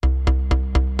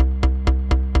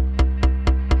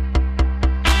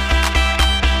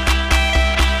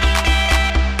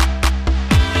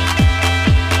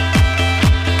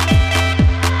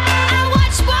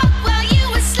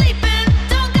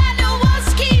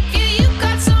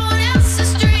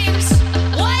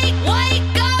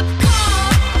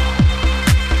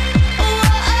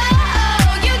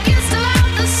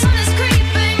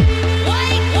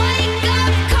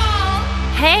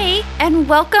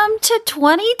Welcome to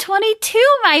 2022,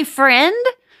 my friend.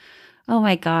 Oh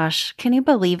my gosh, can you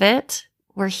believe it?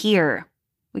 We're here.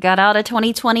 We got out of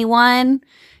 2021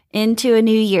 into a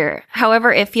new year.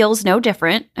 However, it feels no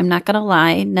different. I'm not going to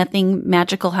lie. Nothing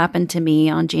magical happened to me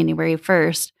on January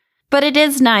 1st. But it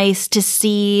is nice to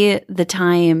see the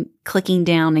time clicking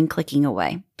down and clicking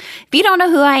away. If you don't know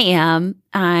who I am,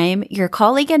 I'm your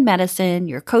colleague in medicine,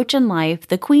 your coach in life,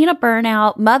 the queen of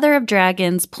burnout, mother of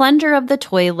dragons, plunger of the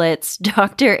toilets,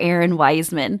 Dr. Erin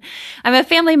Wiseman. I'm a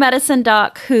family medicine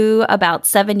doc who, about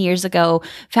 7 years ago,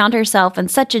 found herself in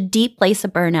such a deep place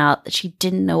of burnout that she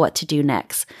didn't know what to do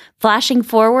next. Flashing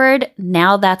forward,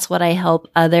 now that's what I help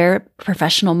other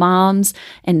professional moms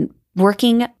and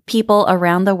working people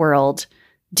around the world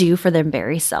do for their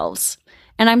very selves.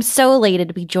 And I'm so elated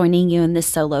to be joining you in this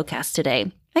solo cast today.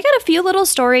 I got a few little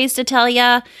stories to tell you.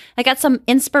 I got some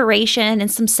inspiration and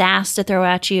some sass to throw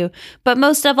at you. But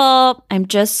most of all, I'm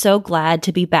just so glad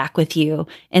to be back with you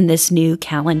in this new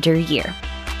calendar year.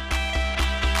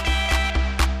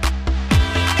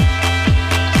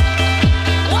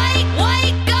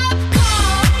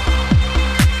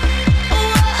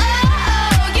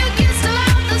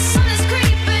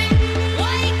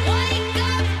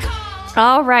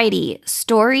 Alrighty,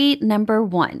 story number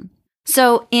 1.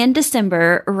 So in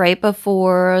December, right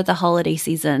before the holiday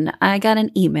season, I got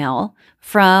an email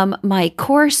from my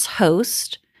course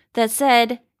host that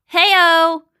said,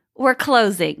 "Heyo, we're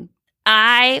closing."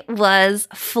 I was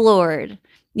floored.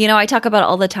 You know, I talk about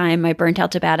all the time my Burnt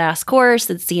Out to Badass course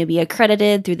that's CME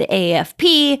accredited through the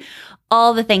AAFP,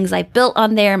 all the things I built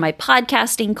on there, my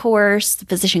podcasting course, the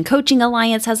Physician Coaching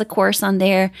Alliance has a course on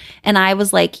there. And I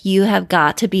was like, you have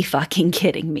got to be fucking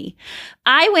kidding me.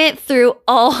 I went through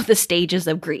all the stages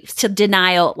of grief, to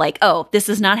denial, like, oh, this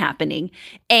is not happening.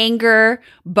 Anger,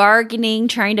 bargaining,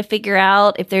 trying to figure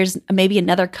out if there's maybe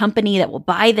another company that will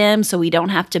buy them so we don't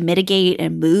have to mitigate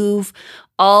and move,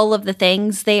 all of the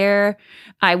things there.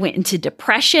 I went into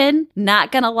depression,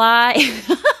 not gonna lie.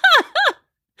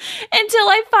 Until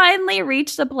I finally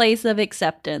reached a place of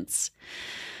acceptance.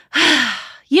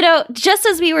 You know, just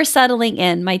as we were settling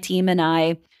in, my team and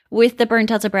I, with the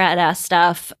Burnt Out to Badass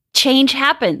stuff, change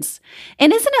happens.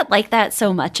 And isn't it like that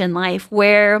so much in life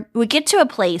where we get to a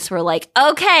place where like,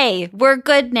 okay, we're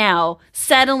good now,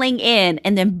 settling in,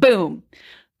 and then boom,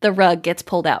 the rug gets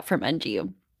pulled out from under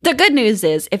you. The good news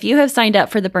is, if you have signed up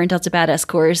for the Burnt Out to Badass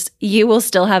course, you will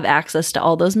still have access to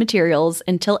all those materials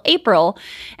until April.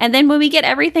 And then when we get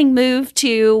everything moved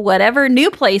to whatever new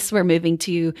place we're moving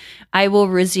to, I will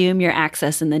resume your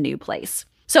access in the new place.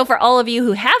 So for all of you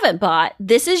who haven't bought,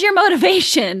 this is your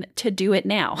motivation to do it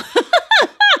now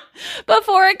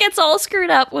before it gets all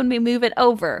screwed up when we move it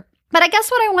over. But I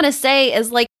guess what I want to say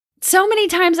is, like, so many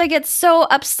times I get so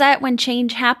upset when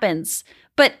change happens.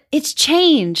 But it's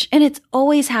change and it's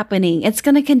always happening. It's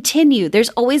going to continue. There's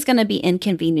always going to be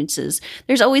inconveniences.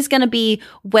 There's always going to be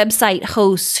website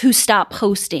hosts who stop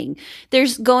hosting.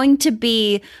 There's going to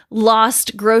be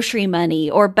lost grocery money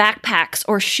or backpacks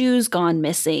or shoes gone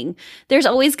missing. There's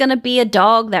always going to be a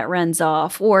dog that runs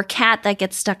off or a cat that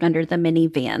gets stuck under the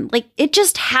minivan. Like, it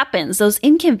just happens. Those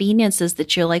inconveniences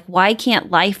that you're like, why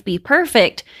can't life be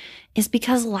perfect? Is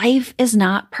because life is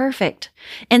not perfect.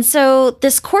 And so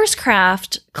this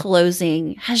CourseCraft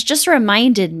closing has just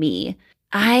reminded me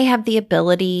I have the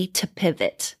ability to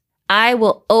pivot. I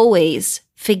will always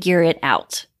figure it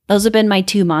out. Those have been my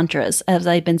 2 mantras as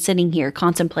I've been sitting here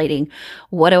contemplating,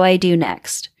 what do I do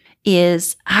next?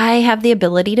 Is I have the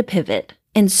ability to pivot,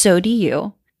 and so do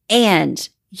you. And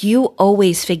you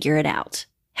always figure it out.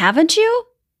 Haven't you?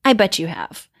 I bet you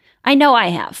have. I know I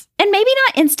have. And maybe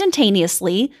not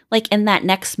instantaneously, like in that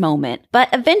next moment, but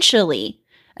eventually,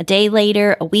 a day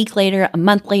later, a week later, a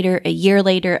month later, a year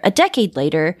later, a decade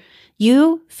later,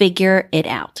 you figure it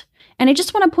out. And I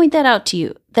just want to point that out to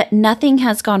you, that nothing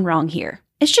has gone wrong here.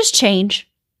 It's just change,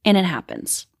 and it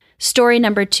happens. Story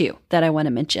number 2 that I want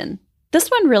to mention. This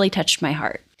one really touched my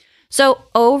heart. So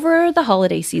over the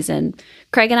holiday season,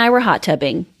 Craig and I were hot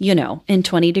tubbing, you know, in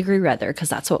 20-degree weather, because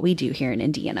that's what we do here in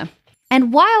Indiana.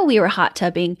 And while we were hot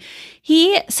tubbing,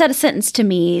 he said a sentence to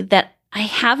me that I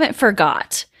haven't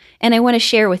forgot, and I want to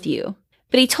share with you.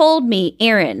 But he told me,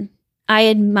 "Erin, I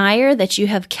admire that you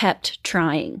have kept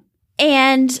trying."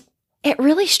 And it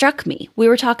really struck me. We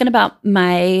were talking about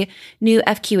my new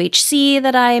FQHC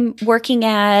that I'm working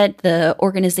at, the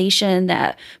organization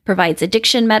that provides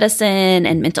addiction medicine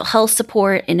and mental health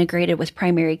support integrated with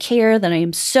primary care that I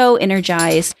am so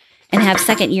energized and have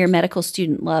second-year medical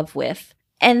student love with.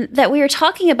 And that we were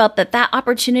talking about that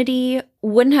opportunity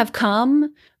wouldn't have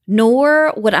come,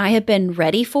 nor would I have been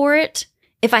ready for it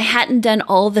if I hadn't done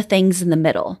all the things in the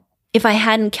middle. if I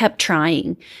hadn't kept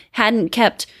trying, hadn't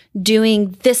kept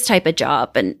doing this type of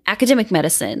job and academic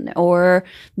medicine, or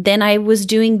then I was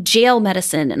doing jail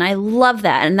medicine. And I love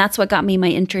that. And that's what got me my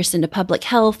interest into public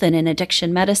health and in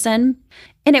addiction medicine.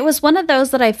 And it was one of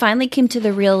those that I finally came to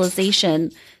the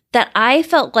realization that I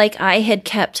felt like I had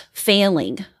kept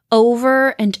failing over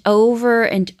and over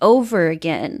and over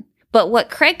again. But what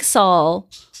Craig saw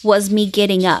was me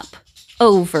getting up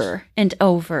over and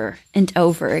over and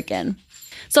over again.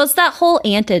 So it's that whole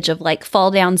adage of like fall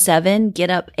down 7, get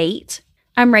up 8.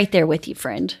 I'm right there with you,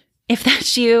 friend. If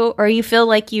that's you, or you feel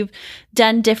like you've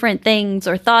done different things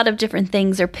or thought of different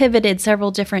things or pivoted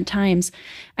several different times,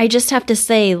 I just have to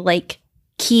say, like,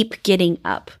 keep getting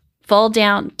up. Fall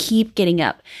down, keep getting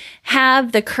up.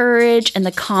 Have the courage and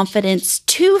the confidence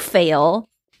to fail,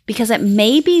 because it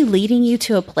may be leading you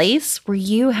to a place where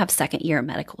you have second year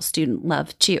medical student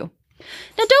love too.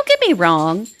 Now, don't get me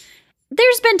wrong.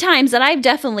 There's been times that I've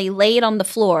definitely laid on the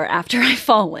floor after I've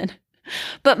fallen.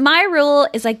 But my rule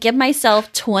is I give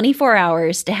myself 24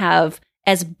 hours to have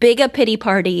as big a pity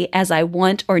party as I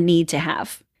want or need to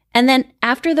have. And then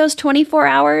after those 24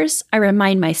 hours, I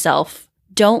remind myself,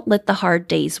 don't let the hard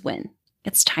days win.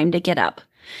 It's time to get up.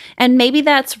 And maybe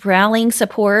that's rallying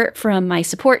support from my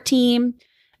support team.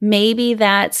 Maybe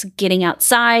that's getting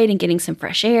outside and getting some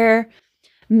fresh air.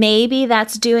 Maybe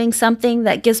that's doing something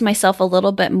that gives myself a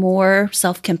little bit more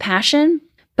self-compassion,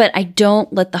 but I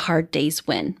don't let the hard days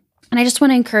win. And I just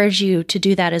want to encourage you to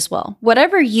do that as well.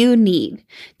 Whatever you need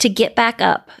to get back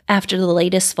up after the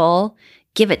latest fall,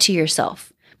 give it to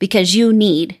yourself, because you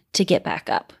need to get back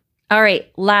up. All right,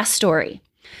 last story.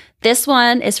 This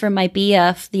one is from my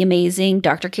BF, the amazing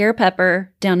Dr. Kara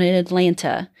Pepper down in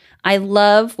Atlanta. I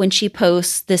love when she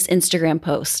posts this Instagram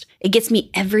post. It gets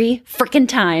me every freaking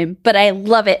time, but I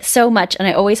love it so much and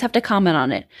I always have to comment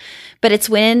on it. But it's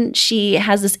when she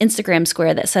has this Instagram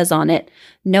square that says on it,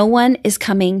 "No one is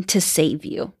coming to save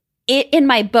you." It in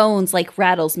my bones like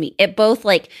rattles me. It both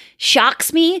like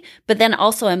shocks me, but then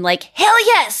also I'm like, hell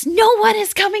yes, no one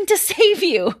is coming to save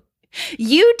you.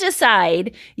 You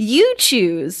decide, you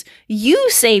choose, you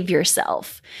save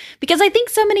yourself. Because I think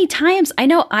so many times, I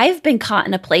know I've been caught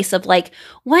in a place of like,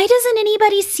 why doesn't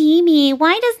anybody see me?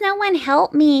 Why does no one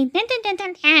help me?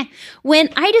 When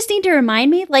I just need to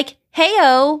remind me like,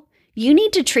 hey-oh, you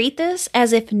need to treat this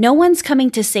as if no one's coming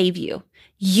to save you.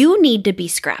 You need to be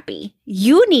scrappy.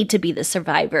 You need to be the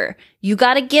survivor. You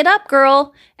got to get up,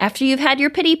 girl. After you've had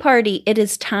your pity party, it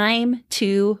is time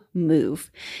to move.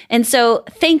 And so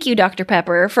thank you, Dr.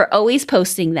 Pepper, for always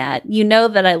posting that. You know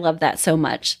that I love that so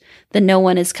much. That no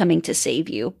one is coming to save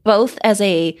you, both as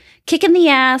a kick in the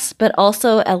ass, but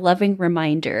also a loving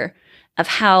reminder of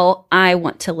how I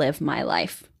want to live my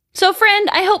life. So friend,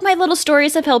 I hope my little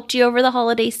stories have helped you over the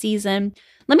holiday season.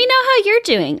 Let me know how you're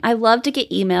doing. I love to get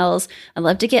emails. I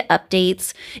love to get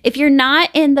updates. If you're not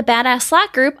in the Badass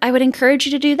Slack group, I would encourage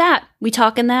you to do that. We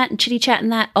talk in that and chitty chat in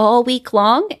that all week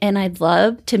long, and I'd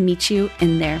love to meet you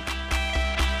in there.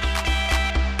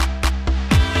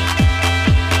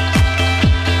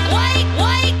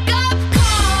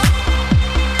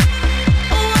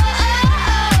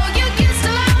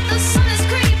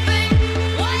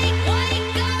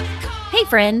 Hey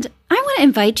friend, I want to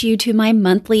invite you to my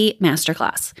monthly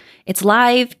masterclass. It's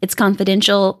live, it's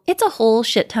confidential, it's a whole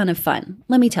shit ton of fun,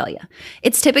 let me tell you.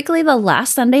 It's typically the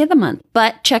last Sunday of the month,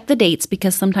 but check the dates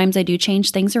because sometimes I do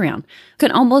change things around. You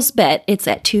can almost bet it's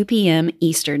at 2 p.m.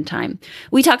 Eastern Time.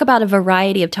 We talk about a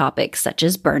variety of topics such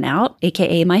as burnout,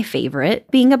 aka my favorite,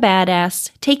 being a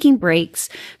badass, taking breaks,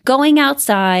 going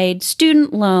outside,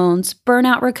 student loans,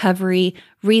 burnout recovery,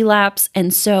 relapse,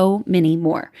 and so many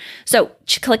more. So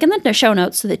click in the show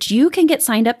notes so that you can get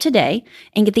signed up today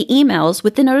and get the emails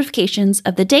with the notifications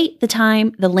of the date, the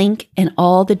time, the link, and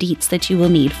all the deets that you will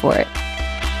need for it.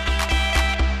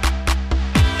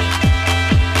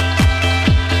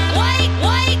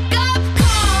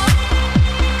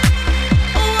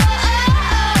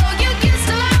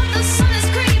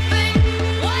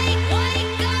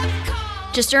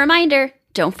 Just a reminder,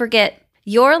 don't forget,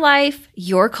 your life,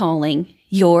 your calling,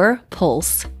 your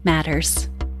pulse matters.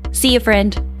 See you,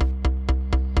 friend.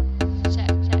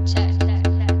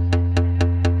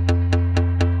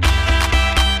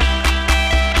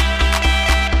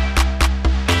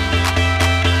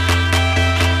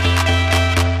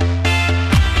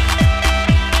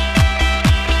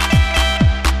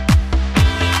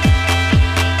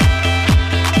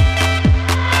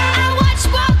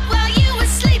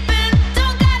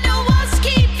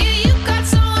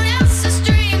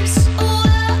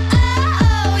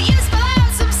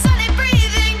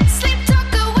 Breathing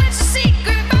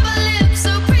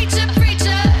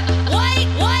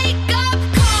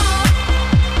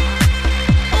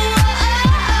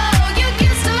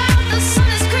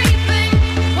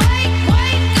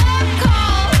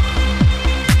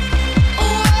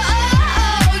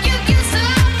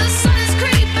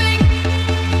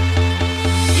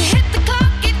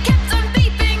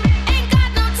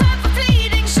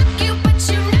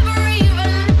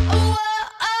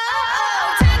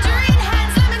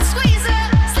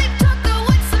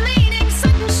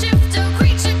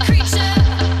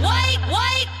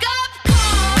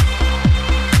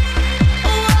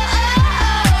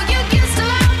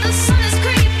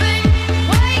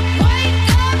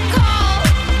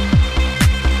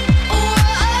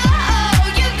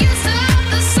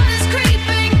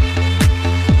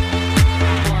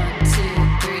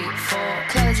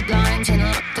Turn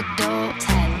up.